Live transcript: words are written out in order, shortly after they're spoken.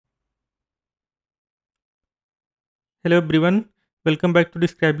Hello everyone, welcome back to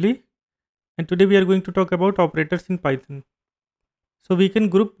Describely, and today we are going to talk about operators in Python. So we can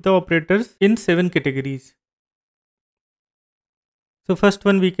group the operators in 7 categories. So first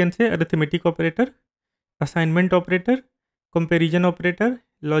one we can say arithmetic operator, assignment operator, comparison operator,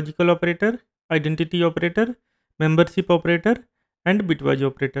 logical operator, identity operator, membership operator, and bitwise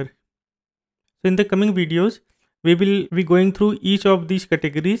operator. So in the coming videos, we will be going through each of these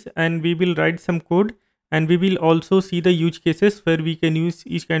categories and we will write some code, and we will also see the use cases where we can use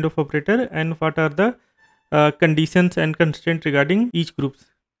each kind of operator and what are the conditions and constraints regarding each groups.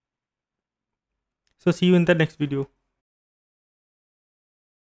 So see you in the next video.